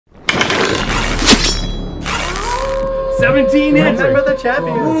17 hits. Remember the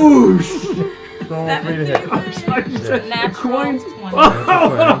champion. Whoosh. Don't want me to hit. Natural 20.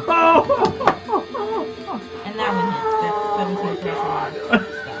 And that one hits. That's 17 plus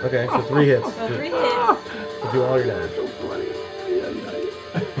 1. Okay, so 3 hits. So 3 hits. So do all your damage.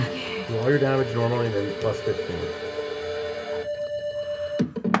 Do all your damage normally, and then plus 15.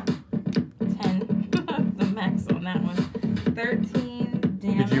 10. The max on that one. 13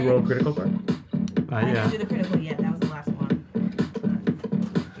 damage. Did you roll critical part? I didn't do the critical yet. That was the last one.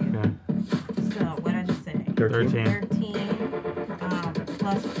 Okay. So, what did I just say? 13. 13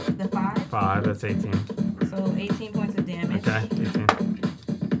 plus the 5. 5, that's 18. So 18 points of damage. Okay, 18.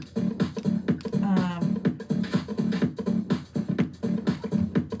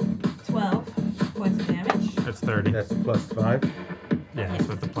 12 points of damage. That's 30. That's plus 5. Yeah, so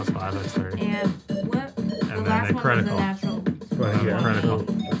with the plus 5, that's 30. And what? And The then last the one critical. was a natural. 20, yeah. Critical.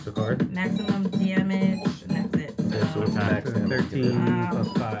 That's the card. Maximum damage, and that's it. Okay, so it's Okay. max damage. 13 plus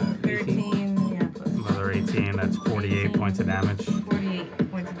 5. 13, yeah, plus Another 18, that's 48 points of damage.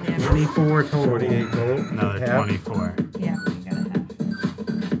 48 points of damage. 24 total. 48 total. Another Half. Yeah, 24. you gotta have.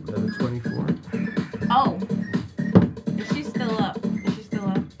 Another 24. Oh! Is she still up? Is she still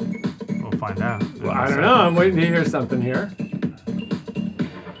up? We'll find out. Well, I don't know. I'm waiting to hear something here.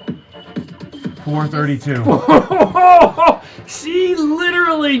 432. She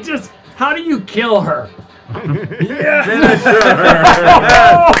literally just. How do you kill her? Yeah.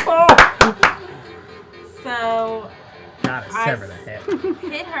 So, Gotta sever the head.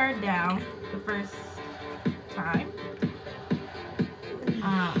 hit her down the first time.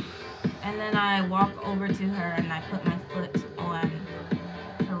 And then I walk over to her and I put my foot on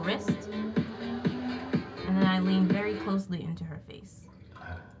her wrist. And then I lean very closely into her face.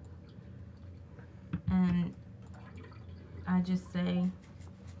 And I just say,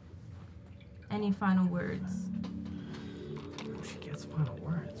 any final words? She gets final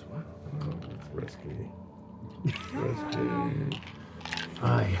words. Wow. It's risky. Risky.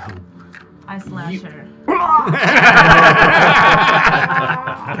 I hope. I slash her.